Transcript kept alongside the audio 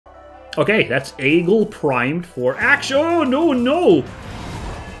Okay, that's Egyl primed for action. Oh, no, no!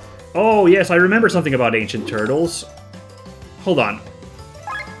 Oh, yes, I remember something about ancient turtles. Hold on.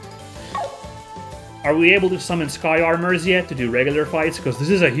 Are we able to summon Sky Armors yet to do regular fights? Because this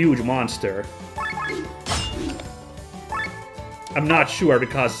is a huge monster. I'm not sure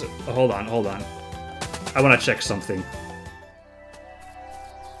because... Hold on, hold on. I want to check something.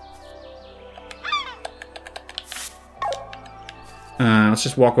 Let's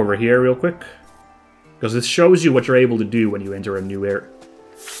just walk over here real quick. Because this shows you what you're able to do when you enter a new area.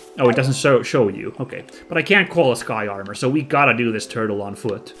 Oh, it doesn't show you. Okay. But I can't call a Sky Armor, so we gotta do this turtle on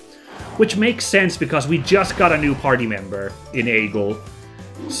foot. Which makes sense because we just got a new party member in Egyl.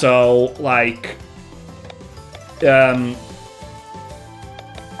 So, like...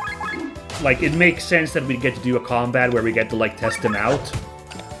 like, it makes sense that we get to do a combat where we get to, like, test him out.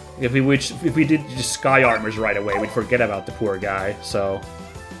 If we did just Sky Armors right away, we'd forget about the poor guy, so...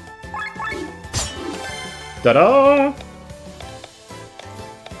 Ta-da!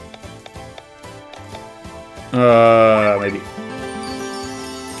 Maybe.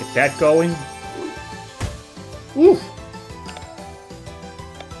 Get that going. Oof!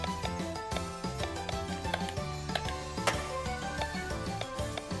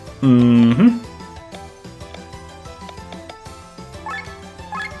 Mm-hmm.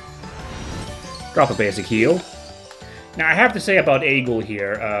 Drop a basic heal. Now, I have to say about Egyl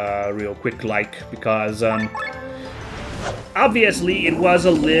here, real quick, like, because, obviously, it was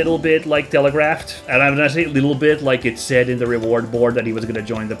a little bit, like, telegraphed. And I'm gonna say a little bit, like it said in the reward board that he was gonna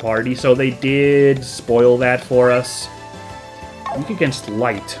join the party. So they did spoil that for us. Weak against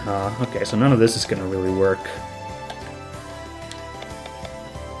light, huh? Okay, so none of this is gonna really work.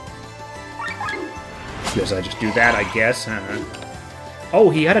 Guess I just do that, I guess. Oh,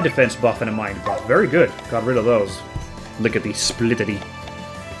 he had a defense buff and a mind buff. Very good. Got rid of those. Look at the splittity.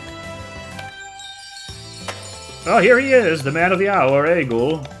 Oh, here he is, the man of the hour,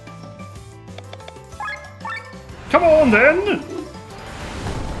 Egyl. Come on, then!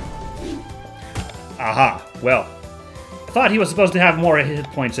 Aha. Well, I thought he was supposed to have more hit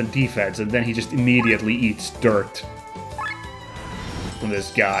points and defense, and then he just immediately eats dirt from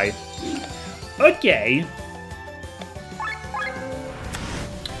this guy. Okay.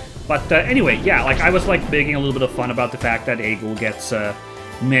 But anyway, yeah, like I was like making a little bit of fun about the fact that Egyl gets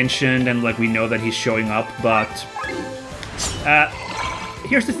mentioned and like we know that he's showing up, but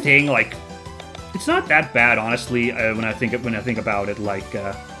here's the thing, like it's not that bad honestly when I think about it, like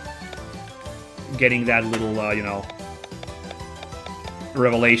getting that little you know,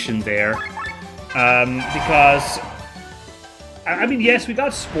 revelation there, because I mean, yes, we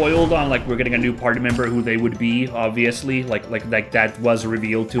got spoiled on, like, we're getting a new party member who they would be, obviously. Like that was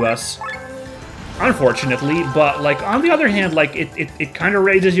revealed to us. Unfortunately, but, like, on the other hand, like, it kind of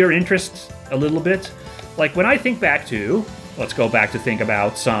raises your interest a little bit. Like, when I think back to... Let's go back to think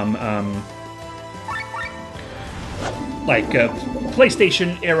about some, like,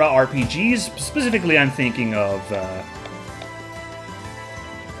 PlayStation-era RPGs. Specifically, I'm thinking of,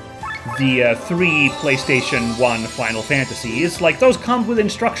 the 3 PlayStation 1 Final Fantasies. Like, those come with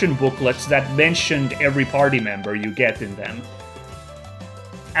instruction booklets that mentioned every party member you get in them.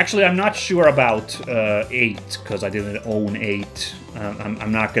 Actually, I'm not sure about 8, because I didn't own 8.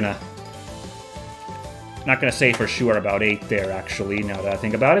 I'm not gonna say for sure about 8 there, actually, now that I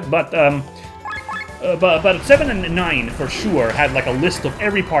think about it, but 7 and 9, for sure, had, like, a list of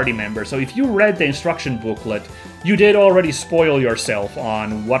every party member, so if you read the instruction booklet, you did already spoil yourself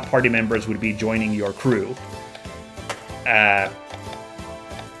on what party members would be joining your crew. And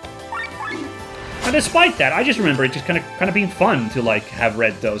despite that, I just remember it just kind of being fun to, like, have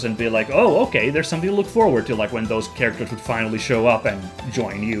read those and be like, oh, okay, there's something to look forward to, like, when those characters would finally show up and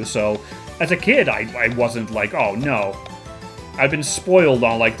join you, so as a kid, I wasn't like, oh, no. I've been spoiled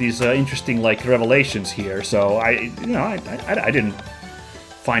on, like, these interesting, like, revelations here, so I didn't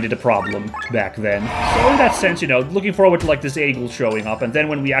find it a problem back then. So in that sense, you know, looking forward to, like, this Egyl showing up, and then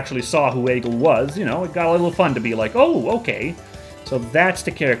when we actually saw who Egyl was, you know, it got a little fun to be like, oh, okay. So that's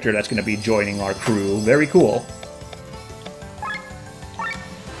the character that's going to be joining our crew. Very cool.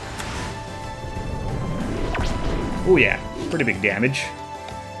 Oh yeah, pretty big damage.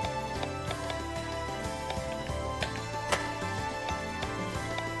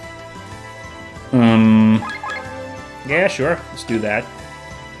 Yeah, sure. Let's do that.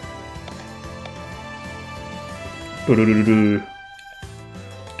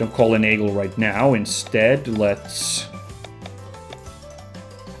 Don't call in Egyl right now. Instead, let's...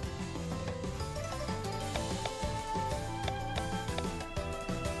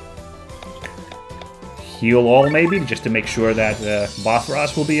 heal all, maybe, just to make sure that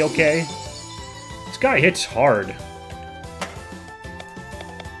Bothras will be okay. This guy hits hard.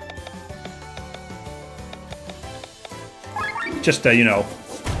 Just a, you know,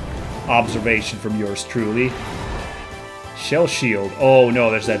 observation from yours truly. Shell Shield. Oh no,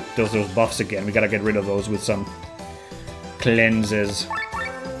 there's those buffs again. We gotta get rid of those with some cleanses.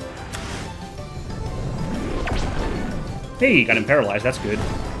 Hey, got him paralyzed. That's good.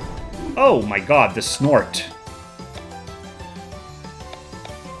 Oh my god, the snort.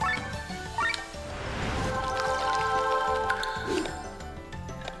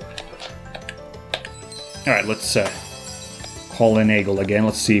 Alright, let's call in Egyl again.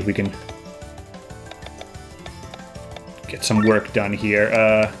 Let's see if we can get some work done here.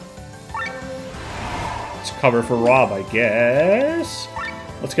 Let's cover for Rob, I guess.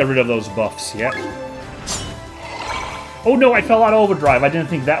 Let's get rid of those buffs, yeah. Oh no, I fell out of overdrive. I didn't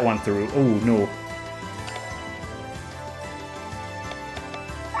think that one through. Oh no.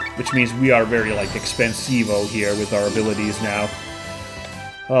 Which means we are very, like, expensivo here with our abilities now.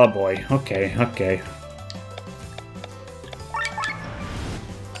 Oh boy. Okay, okay.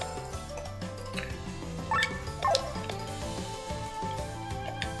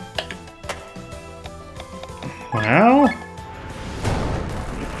 Well...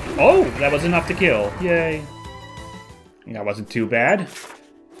 Oh, that was enough to kill. Yay. That wasn't too bad.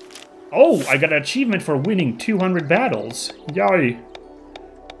 Oh, I got an achievement for winning 200 battles. Yay.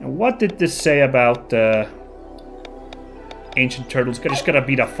 What did this say about ancient turtles? Just gotta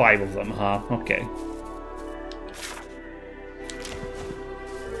beat up 5 of them, huh? Okay.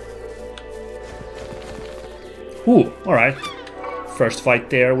 Ooh, alright. First fight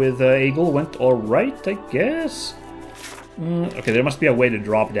there with Egyl went alright, I guess. Okay, there must be a way to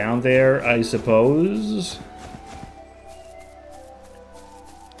drop down there, I suppose.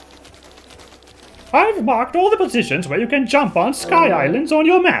 I've marked all the positions where you can jump on Sky Islands on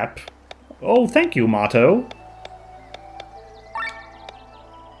your map. Oh, thank you, Mato.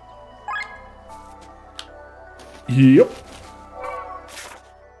 Yep.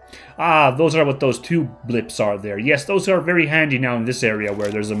 Ah, those are what those 2 blips are there. Yes, those are very handy now in this area where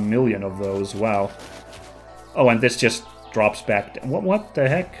there's a million of those. Wow. Oh, and this just drops back. What the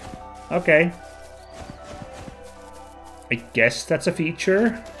heck? Okay. I guess that's a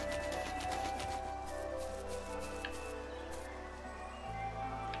feature.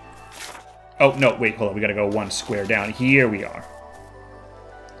 Oh, no, wait, hold on. We gotta go 1 square down. Here we are.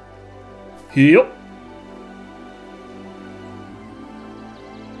 Yep.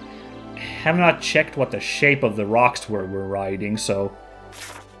 Have not checked what the shape of the rocks were we're riding, so...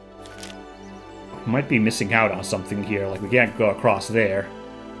 Might be missing out on something here, like we can't go across there.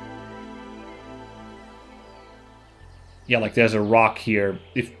 Yeah, like there's a rock here.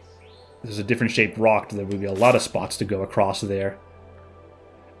 If there's a different shaped rock, there would be a lot of spots to go across there.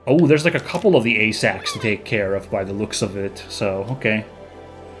 Oh, there's like a couple of the ASACs to take care of by the looks of it, so, okay.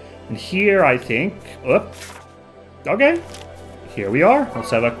 And here, I think... Oh, okay. Here we are. Let's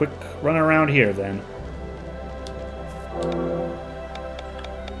have a quick run around here, then.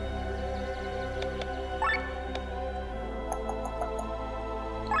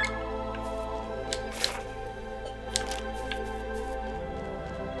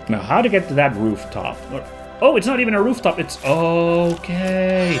 Now, how to get to that rooftop? Oh, it's not even a rooftop, it's...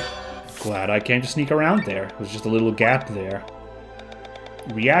 Okay. Glad I came to sneak around there. It was just a little gap there.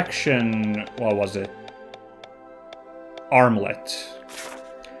 Reaction... What was it? Armlet.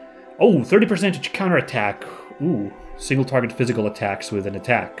 Oh, 30% counterattack. Ooh, single target physical attacks with an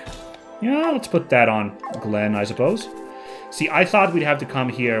attack. Yeah, let's put that on Glenn, I suppose. See, I thought we'd have to come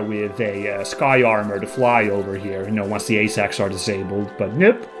here with a sky armor to fly over here, you know, once the ASACs are disabled, but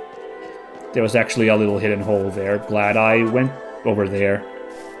nope. There was actually a little hidden hole there. Glad I went over there.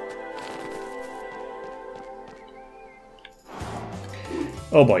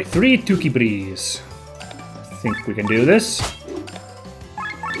 Oh boy, 3 Tuki Breeze. I think we can do this.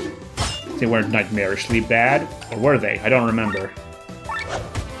 They weren't nightmarishly bad. Or were they? I don't remember.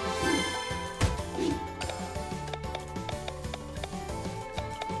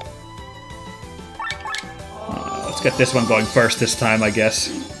 Let's get this one going first this time, I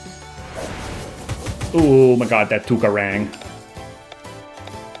guess. Oh my god, that Tukarang.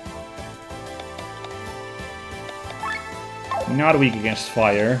 Not weak against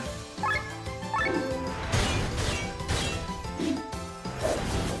fire.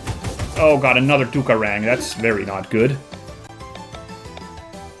 Oh god, another Tukarang. That's very not good.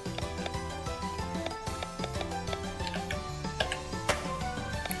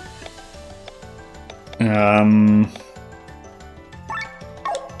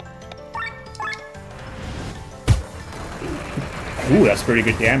 Ooh, that's pretty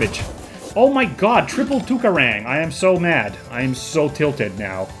good damage. Oh my god, triple Tukarang! I am so mad. I am so tilted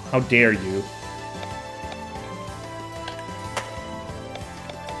now. How dare you?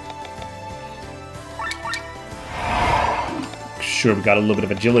 Sure, we got a little bit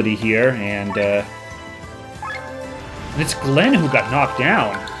of agility here, and it's Glenn who got knocked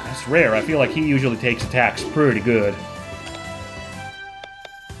down. That's rare. I feel like he usually takes attacks pretty good.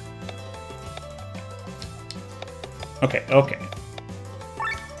 Okay, okay.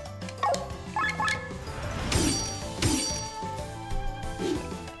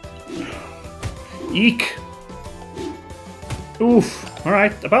 Eek! Oof.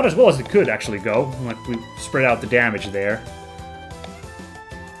 Alright, about as well as it could actually go. Like, we spread out the damage there.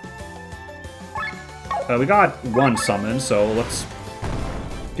 We got one summon, so let's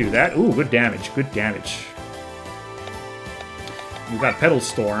do that. Ooh, good damage, good damage. We got Petal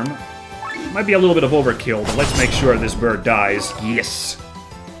Storm. Might be a little bit of overkill, but let's make sure this bird dies. Yes!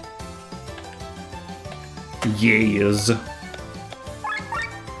 Yes!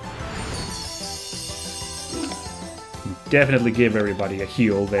 Definitely give everybody a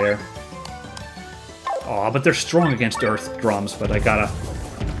heal there. Aw, but they're strong against Earth Drums, but I gotta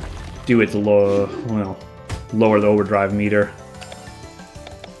do it low, well, lower the overdrive meter.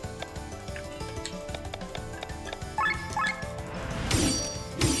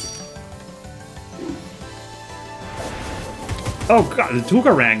 Oh god, the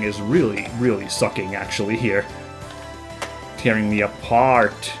Tukarang is really, really sucking actually here. Tearing me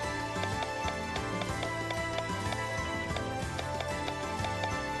apart.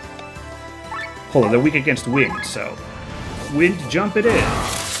 Hold on, they're weak against wind, so... Wind, jump it in.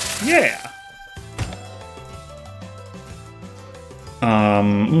 Yeah!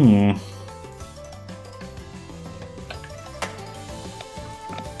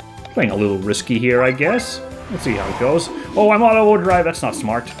 Playing a little risky here, I guess. Let's see how it goes. Oh, I'm on overdrive, that's not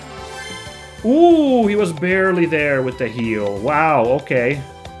smart. Ooh, he was barely there with the heal. Wow, okay.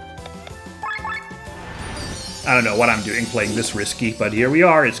 I don't know what I'm doing playing this risky, but here we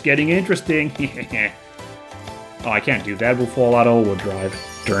are, it's getting interesting. Oh, I can't do that, we'll fall out of overdrive.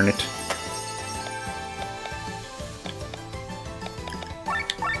 Darn it.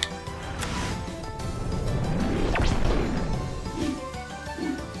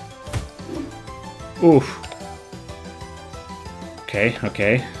 Oof. Okay,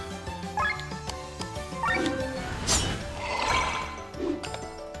 okay.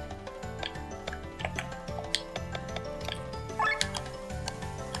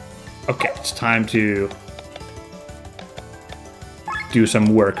 Okay, it's time to do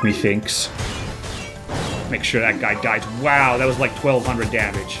some work, methinks. Make sure that guy dies. Wow, that was like 1200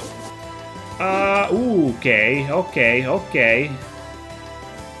 damage. Ooh, okay, okay, okay.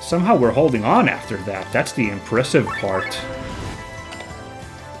 Somehow we're holding on after that. That's the impressive part.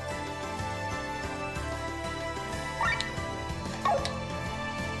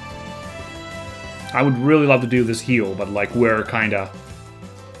 I would really love to do this heal, but like we're kinda...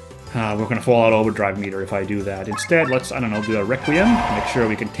 we're gonna fall out overdrive meter if I do that. Instead, let's, I don't know, do a Requiem. Make sure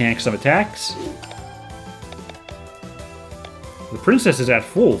we can tank some attacks. The princess is at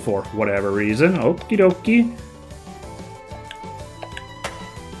full for whatever reason. Okie dokie.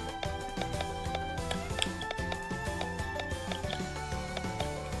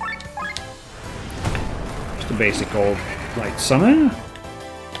 Just a basic old light summon.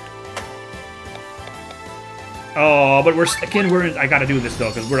 Oh, but I gotta do this though,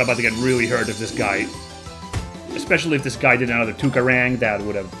 because we're about to get really hurt if this guy... Especially if this guy did another Tukarang, that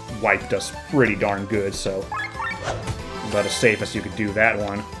would have wiped us pretty darn good, so... About as safe as you could do that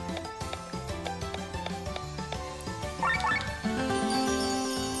one.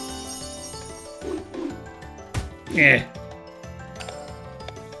 Eh.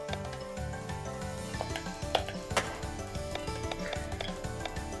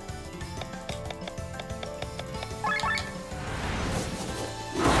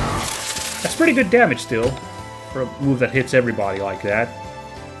 That's pretty good damage still, for a move that hits everybody like that.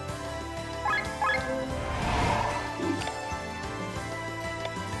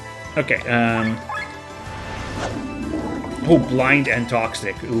 Okay, oh, blind and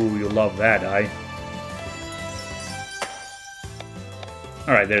toxic. Ooh, you love that,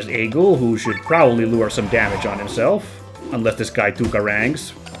 Alright, there's Egyl, who should probably lure some damage on himself. Unless this guy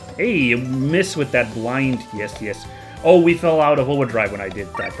Tukarangs. Hey, you miss with that blind. Yes, yes. Oh, we fell out of overdrive when I did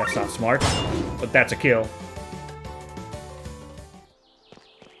that. That's not smart. But that's a kill.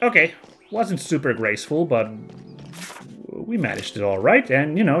 Okay. Wasn't super graceful, but we managed it alright.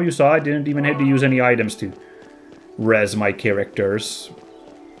 And, you know, you saw I didn't even have to use any items to res my characters.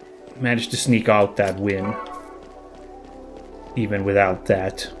 Managed to sneak out that win. even without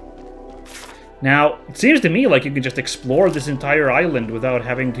that. Now, it seems to me like you could just explore this entire island without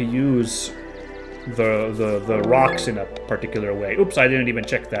having to use the rocks in a particular way. Oops, I didn't even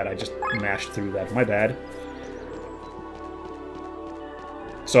check that. I just mashed through that. My bad.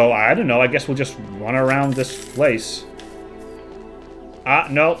 So, I don't know. I guess we'll just run around this place.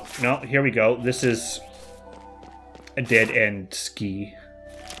 No, here we go. This is a dead-end ski.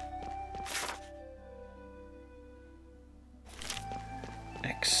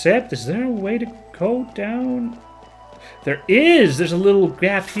 Except, is there a way to go down? There is! There's a little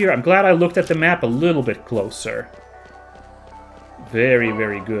gap here. I'm glad I looked at the map a little bit closer. Very,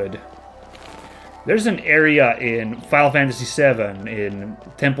 very good. There's an area in Final Fantasy VII in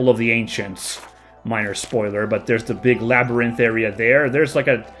Temple of the Ancients. Minor spoiler, but there's the big labyrinth area there. There's like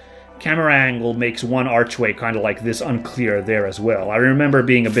a camera angle makes one archway kind of like this unclear there as well. I remember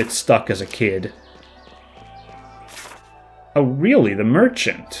being a bit stuck as a kid. Oh, really? The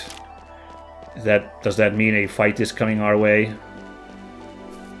merchant? Does that mean a fight is coming our way?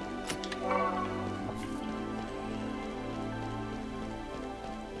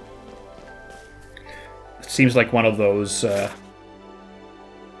 It seems like one of those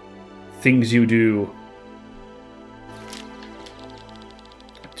things you do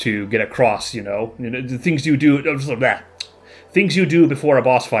to get across, you know, the things you do, things you do before a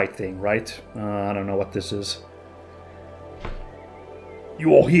boss fight thing, right? I don't know what this is.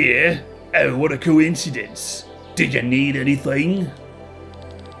 You're here? Oh, what a coincidence. Did you need anything?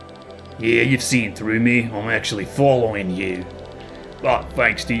 Yeah, you've seen through me. I'm actually following you. But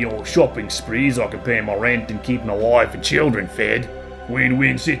thanks to your shopping sprees, I can pay my rent and keep my wife and children fed.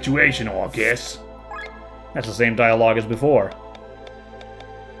 Win-win situation, I guess. That's the same dialogue as before.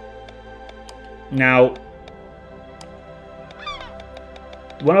 Now,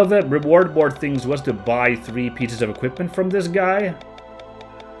 one of the reward board things was to buy 3 pieces of equipment from this guy.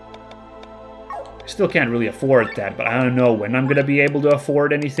 I still can't really afford that, but I don't know when I'm gonna be able to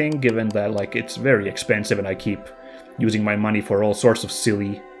afford anything, given that, like, it's very expensive and I keep using my money for all sorts of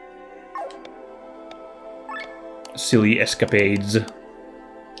silly escapades.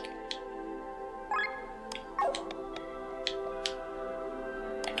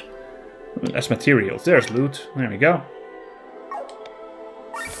 That's materials. There's loot. There we go.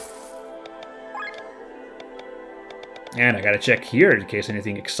 And I gotta check here in case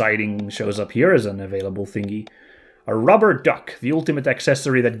anything exciting shows up here as an available thingy. A rubber duck, the ultimate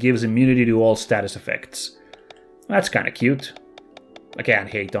accessory that gives immunity to all status effects. That's kind of cute. I can't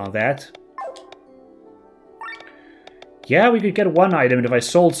hate on that. Yeah, we could get one item, and if I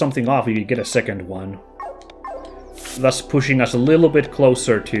sold something off, we could get a second one. Thus pushing us a little bit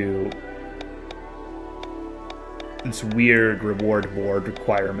closer to this weird reward board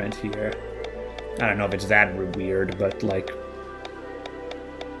requirement here. I don't know if it's that weird, but like...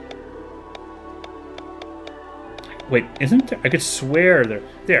 Wait, isn't there... I could swear there...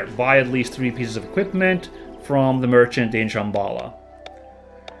 There, buy at least 3 pieces of equipment from the merchant in Shambhala.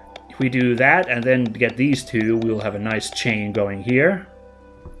 If we do that and then get these 2, we'll have a nice chain going here.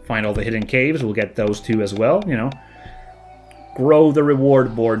 Find all the hidden caves, we'll get those 2 as well, you know. Grow the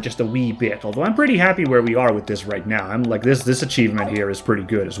reward board just a wee bit. Although I'm pretty happy where we are with this right now. I'm like, this achievement here is pretty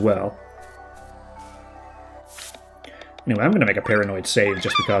good as well. Anyway, I'm going to make a paranoid save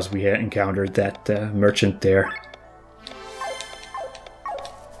just because we encountered that merchant there.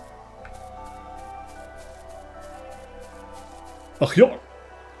 Ach ja.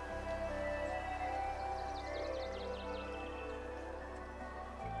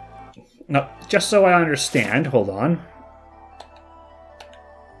 Now, just so I understand, hold on.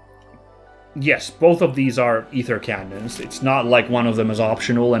 Yes, both of these are ether cannons. It's not like one of them is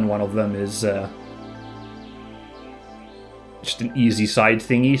optional and one of them is just an easy side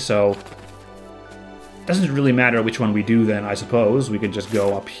thingy, so it doesn't really matter which one we do then, I suppose. We could just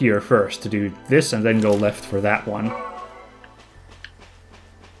go up here first to do this and then go left for that one.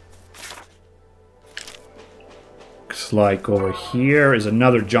 Looks like over here is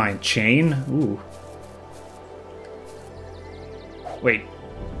another giant chain. Ooh. Wait.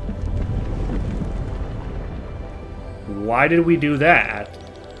 Why did we do that?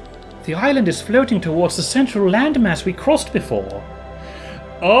 The island is floating towards the central landmass we crossed before.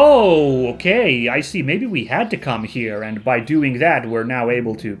 Oh, okay, I see. Maybe we had to come here, and by doing that, we're now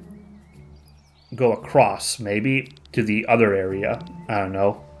able to go across, maybe, to the other area. I don't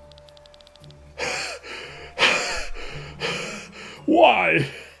know. Why?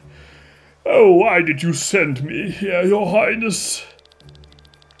 Oh, why did you send me here, Your Highness?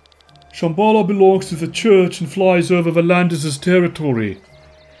 Shambhala belongs to the church and flies over Valandis' territory.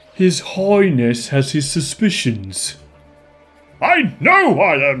 His Highness has his suspicions. I know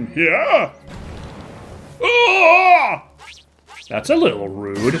I am here! Ah! That's a little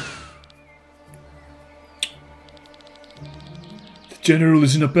rude. The General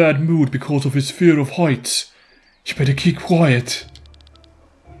is in a bad mood because of his fear of heights. You better keep quiet.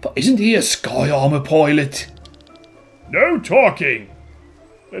 But isn't he a sky armor pilot? No talking!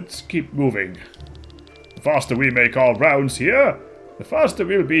 Let's keep moving. The faster we make our rounds here, the faster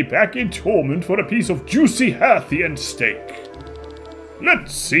we'll be back in Torment for a piece of juicy Hathian steak.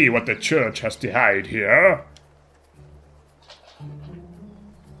 Let's see what the church has to hide here.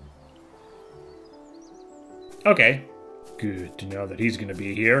 Okay. Good to know that he's gonna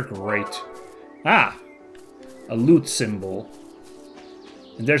be here. Great. Ah! A loot symbol.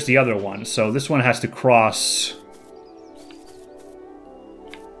 And there's the other one. So this one has to cross...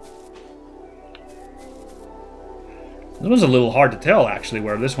 It was a little hard to tell, actually,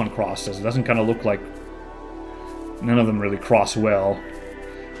 where this one crosses. It doesn't kind of look like... None of them really cross well.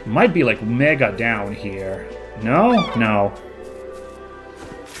 It might be, like, mega down here. No? No.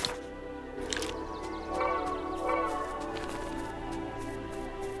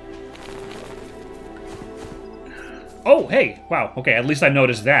 Oh, hey! Wow, okay, at least I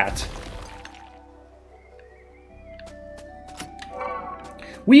noticed that.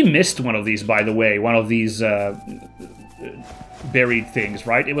 We missed one of these, by the way. One of these, buried things,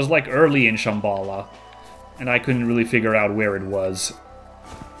 right? It was, like, early in Shambhala. And I couldn't really figure out where it was.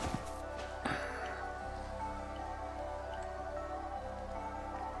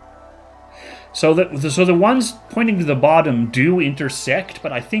 So the ones pointing to the bottom do intersect,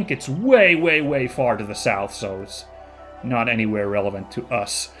 but I think it's way, way, way far to the south, so it's not anywhere relevant to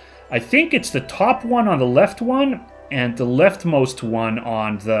us. I think it's the top one on the left one, and the leftmost one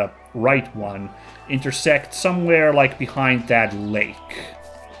on the right one intersect somewhere, like, behind that lake.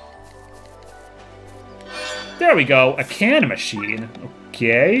 There we go, a can machine.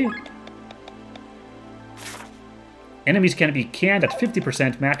 Okay. Enemies can be canned at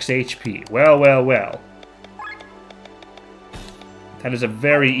 50% max HP. Well, well, well. That is a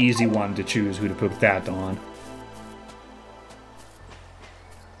very easy one to choose who to put that on.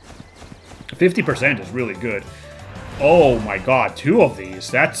 50% is really good. Oh my god, 2 of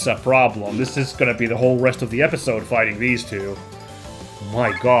these. That's a problem. This is gonna be the whole rest of the episode fighting these 2.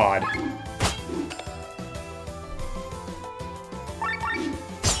 My god.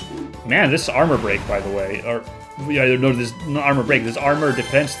 Man, this armor break, by the way, or... Yeah, no, this not armor break, this armor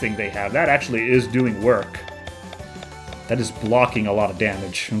defense thing they have, that actually is doing work. That is blocking a lot of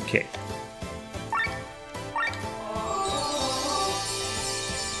damage. Okay.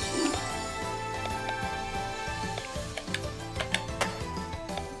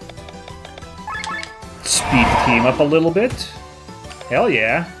 Speed the team up a little bit. Hell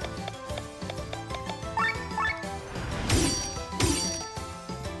yeah.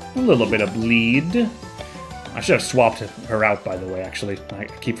 A little bit of bleed. I should have swapped her out, by the way, actually. I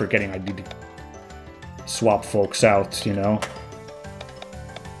keep forgetting I need to swap folks out, you know.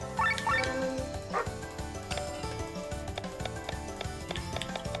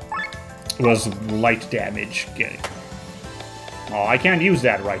 It was light damage getting. Oh, I can't use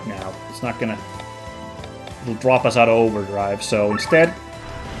that right now. It's not gonna... It'll drop us out of overdrive, so instead...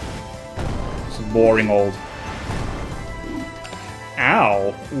 This is boring old...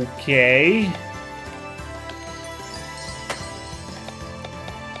 Ow. Okay.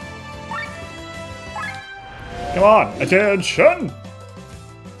 Come on, attention!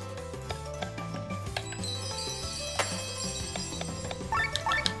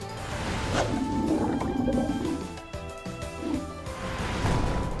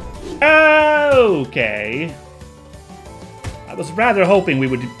 Okay. I was rather hoping we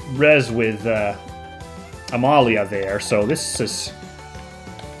would res with Amalia there, so this is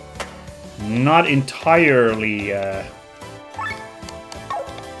not entirely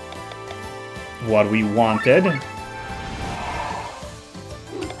what we wanted.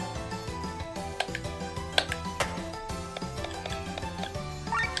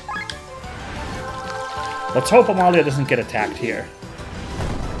 Let's hope Amalia doesn't get attacked here.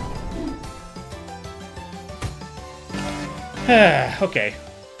 Okay.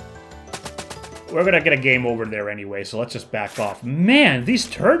 We're gonna get a game over there anyway, so let's just back off. Man, these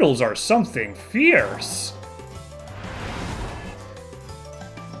turtles are something fierce.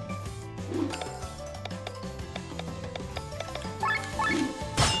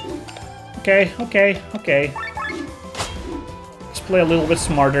 Okay, okay, okay. Let's play a little bit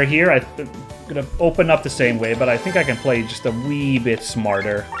smarter here. I'm gonna open up the same way, but I think I can play just a wee bit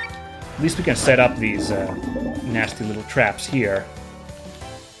smarter. At least we can set up these nasty little traps here.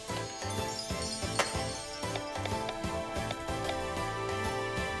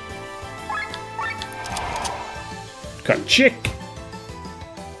 Cut chick.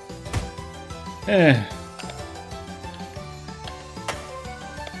 Eh.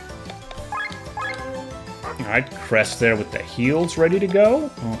 Alright, Crest there with the heals ready to go.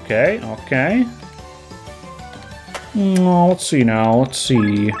 Okay, okay. Oh, let's see now, let's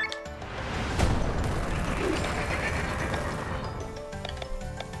see.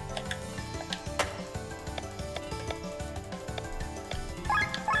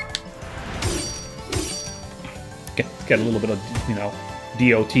 Get a little bit of, you know,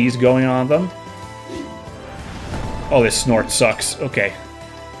 DOTs going on them. Oh, this snort sucks. Okay.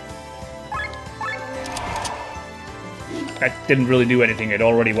 That didn't really do anything. It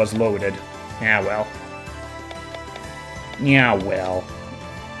already was loaded. Yeah, well. Yeah, well.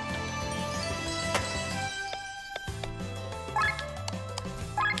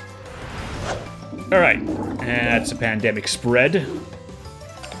 Alright. That's a pandemic spread.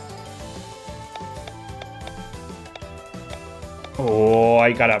 Oh,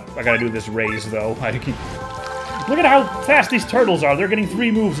 I gotta do this raise, though. Look at how fast these turtles are. They're getting 3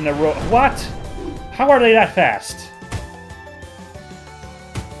 moves in a row. What? How are they that fast?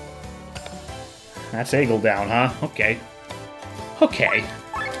 That's Egyl down, huh? Okay. Okay.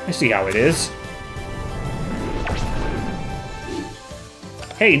 I see how it is.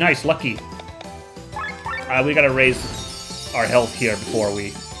 Hey, nice, lucky. We gotta raise our health here before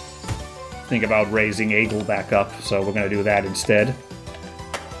we think about raising Egyl back up, so we're gonna do that instead.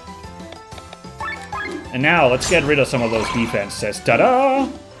 And now, let's get rid of some of those defenses. Ta-da!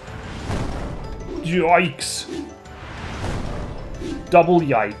 Yikes. Double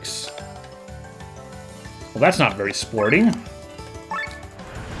yikes. Well, that's not very sporting.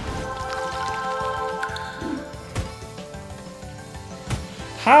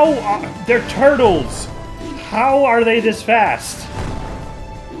 How are... They're turtles! How are they this fast?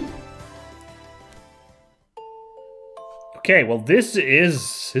 Okay, well this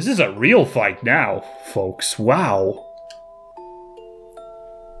is a real fight now, folks. Wow.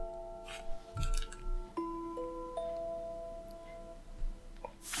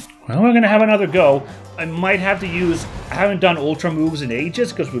 Well, we're gonna have another go. I might have to use... I haven't done Ultra moves in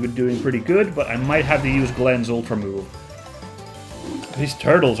ages because we've been doing pretty good, but I might have to use Glenn's Ultra move. These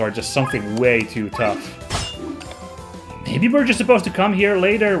turtles are just something way too tough. Maybe we're just supposed to come here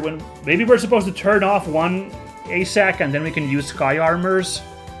later when... Maybe we're supposed to turn off one ASAC and then we can use Sky Armors.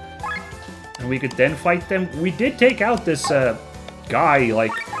 And we could then fight them. We did take out this guy,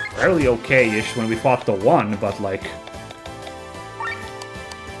 like, fairly okay-ish when we fought the one, but, like...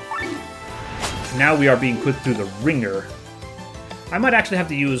 Now we are being put through the ringer. I might actually have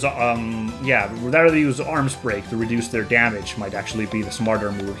to use, yeah, rather than use Arms Break to reduce their damage might actually be the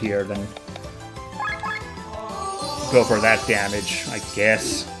smarter move here than go for that damage, I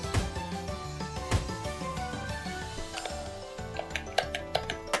guess.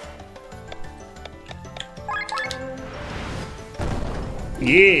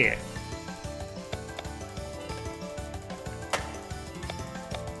 Yeah!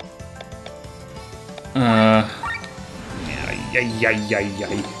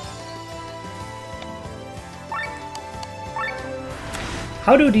 Yay.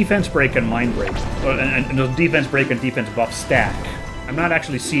 How do Defense Break and Mind Break, and those Defense Break and Defense Buff stack? I'm not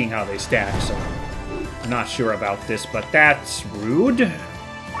actually seeing how they stack, so I'm not sure about this, but that's rude.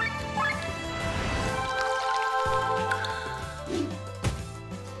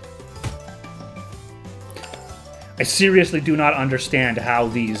 I seriously do not understand how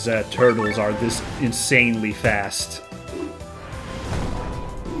these turtles are this insanely fast.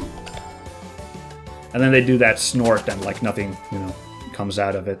 And then they do that snort and, like, nothing, you know, comes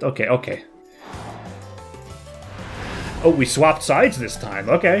out of it. Okay, okay. Oh, we swapped sides this time.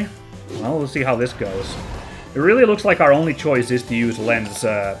 Okay. Well, we'll see how this goes. It really looks like our only choice is to use Lens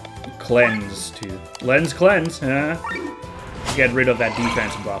Cleanse to... Lens Cleanse, huh? Get rid of that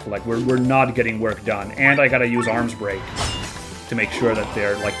defense buff. Like, we're not getting work done. And I gotta use Arms Break to make sure that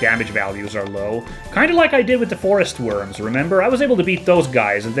their, like, damage values are low. Kind of like I did with the Forest Worms, remember? I was able to beat those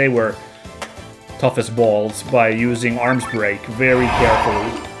guys, and they were tough as balls by using Arms Break very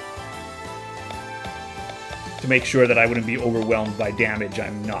carefully to make sure that I wouldn't be overwhelmed by damage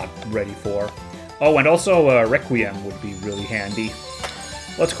I'm not ready for. Oh, and also Requiem would be really handy.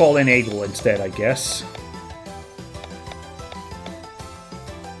 Let's call in Egyl instead, I guess.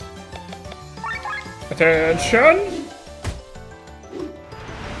 Attention!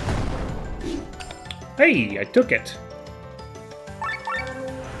 Hey, I took it.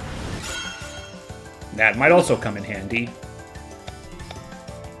 That might also come in handy.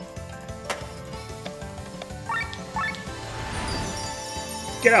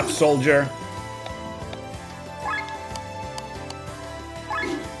 Get up, soldier.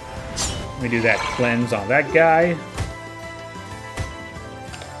 Let me do that cleanse on that guy.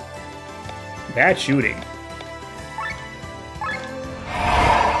 Bad shooting.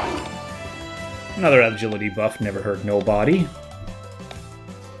 Another agility buff, never hurt nobody.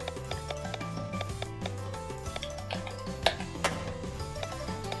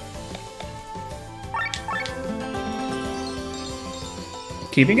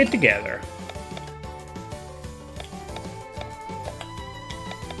 Keeping it together.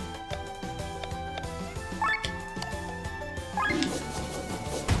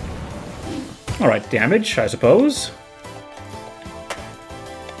 Alright, damage, I suppose.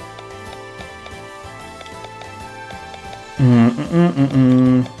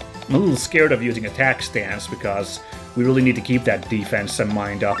 I'm a little scared of using attack stance because we really need to keep that defense and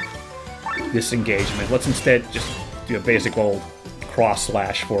mind up this engagement. Let's instead just do a basic old cross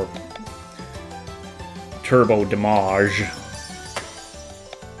slash for turbo damage.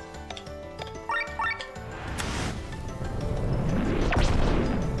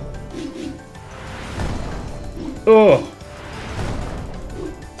 Oh.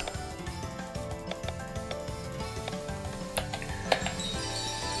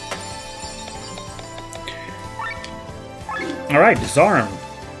 Alright, disarm.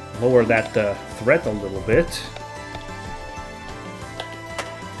 Lower that threat a little bit.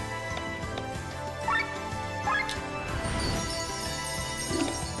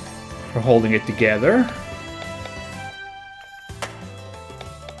 We're holding it together.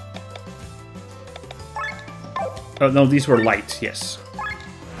 Oh, no, these were light, yes.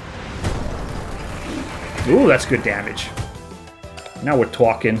 Ooh, that's good damage. Now we're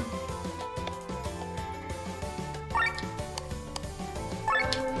talking.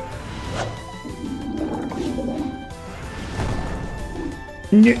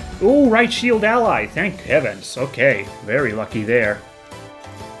 Ooh, right shield ally. Thank heavens. Okay, very lucky there.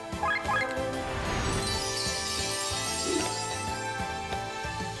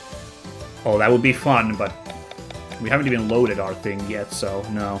 Oh, that would be fun, but we haven't even loaded our thing yet, so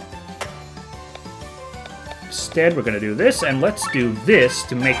no. Instead, we're going to do this, and let's do this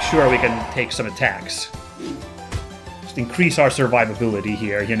to make sure we can take some attacks. Just increase our survivability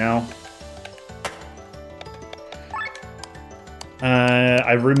here, you know?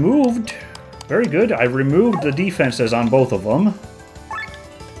 I've removed... Very good. I've removed the defenses on both of them.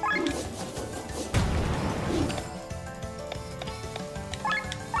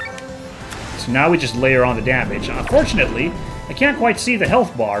 So now we just layer on the damage. Unfortunately, I can't quite see the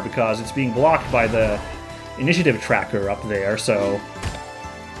health bar because it's being blocked by the initiative tracker up there, so...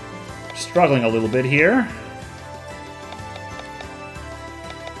 Struggling a little bit here.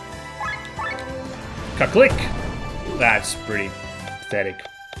 Ka-click! That's pretty pathetic.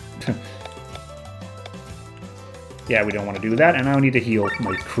 Yeah, we don't want to do that, and I need to heal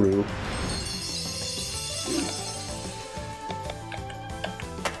my crew.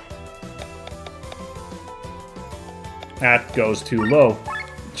 That goes too low.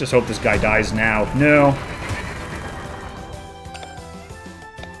 Just hope this guy dies now. No.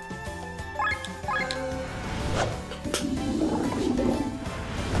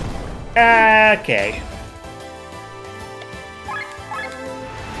 Okay.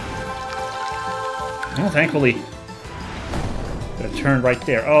 Well, thankfully, got a turn right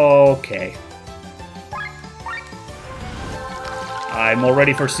there. Okay. I'm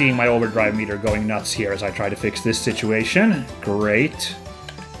already foreseeing my overdrive meter going nuts here as I try to fix this situation. Great.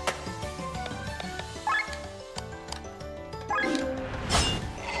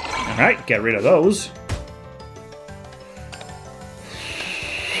 Alright, get rid of those.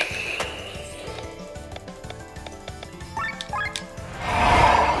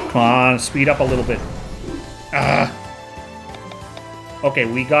 Come on, speed up a little bit. Okay,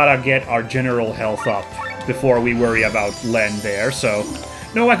 we gotta get our general health up before we worry about Len there, so...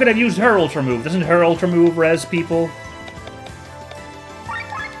 No, I could have used her Ultra Move. Doesn't her Ultra Move res people?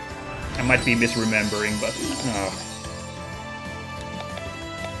 I might be misremembering, but... Oh.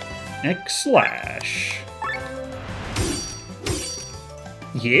 X-Slash.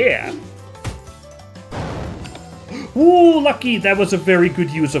 Yeah. Ooh, lucky! That was a very good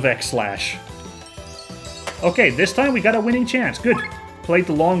use of X-Slash. Okay, this time we got a winning chance. Good. Played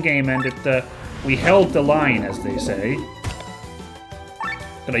the long game and we held the line, as they say.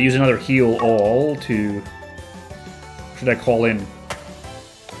 Gonna use another heal all to... Should I call in?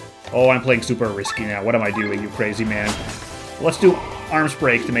 Oh, I'm playing super risky now. What am I doing, you crazy man? Let's do arms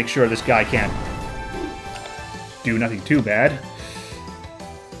break to make sure this guy can't do nothing too bad.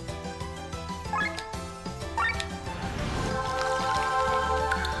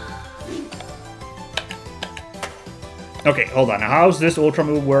 Okay, hold on. Now, how's this Ultra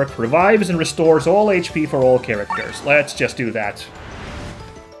Move work? Revives and restores all HP for all characters. Let's just do that.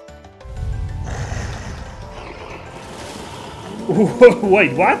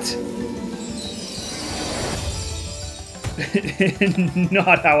 Wait, what?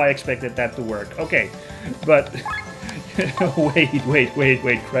 Not how I expected that to work. Okay, but...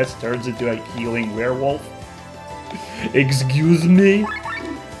 wait. Crest turns into a healing werewolf? Excuse me?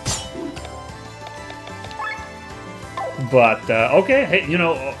 But, okay, hey, you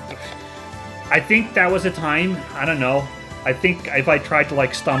know, I think that was a time, I don't know. I think if I tried to,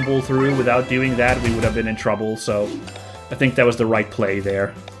 like, stumble through without doing that, we would have been in trouble, so I think that was the right play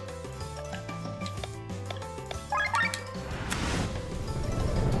there.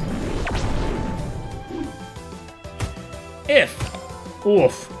 If.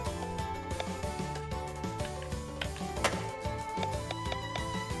 Oof.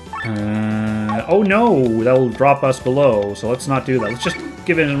 Oh no, that will drop us below, so let's not do that. Let's just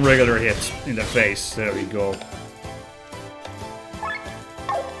give it regular hits in the face. There we go.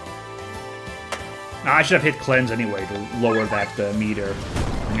 I should have hit cleanse anyway to lower that meter.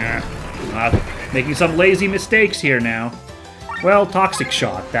 Making some lazy mistakes here now. Well, toxic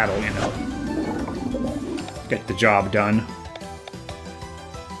shot, that'll, you know, get the job done.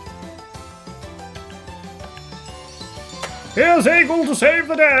 Here's Egyl to save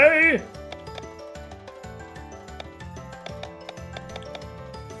the day!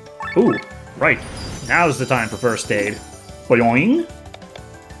 Ooh, right. Now's the time for first aid. Boing!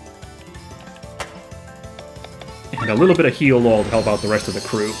 And a little bit of heal all to help out the rest of the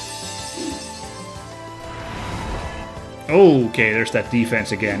crew. Okay, there's that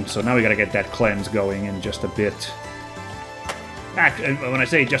defense again, so now we gotta get that cleanse going in just a bit. When I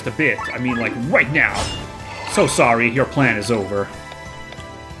say just a bit, I mean like right now. So sorry, your plan is over.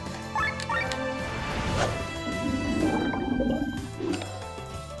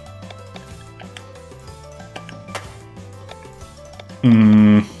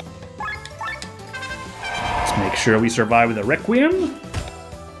 Let's make sure we survive with a Requiem.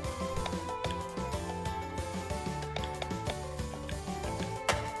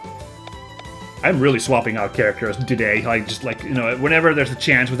 I'm really swapping out characters today. I just, like, you know, whenever there's a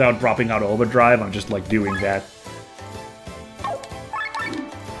chance without dropping out Overdrive, I'm just, like, doing that.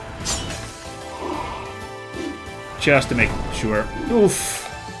 Just to make sure. Oof.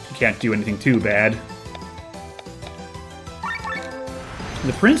 Can't do anything too bad.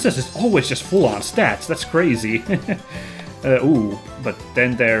 The princess is always just full on stats. That's crazy. Ooh, but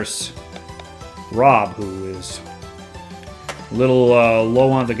then there's Rob, who is a little low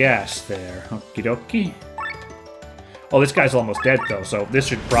on the gas there. Okie dokie. Oh, this guy's almost dead, though, so this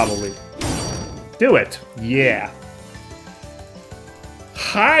should probably do it. Yeah.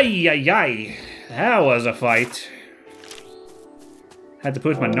 Hi-yi-yi. That was a fight. Had to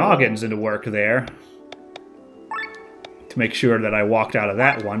put my noggins into work there to make sure that I walked out of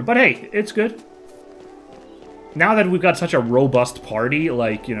that one. But hey, it's good. Now that we've got such a robust party,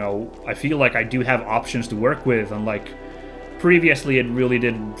 like, you know, I feel like I do have options to work with, and, like, previously it really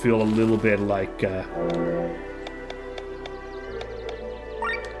did feel a little bit like,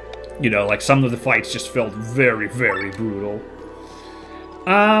 you know, like some of the fights just felt very, very brutal.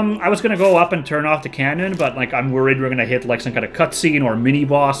 I was gonna go up and turn off the cannon, but, like, I'm worried we're gonna hit, like, some kind of cutscene or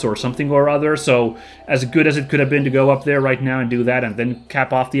mini-boss or something or other, so as good as it could have been to go up there right now and do that and then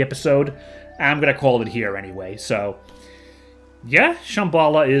cap off the episode, I'm gonna call it here anyway, so... yeah,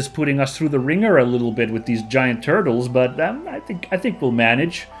 Shambhala is putting us through the ringer a little bit with these giant turtles, but I think we'll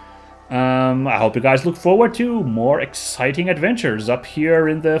manage. I hope you guys look forward to more exciting adventures up here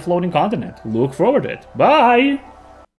in the floating continent. Look forward to it. Bye!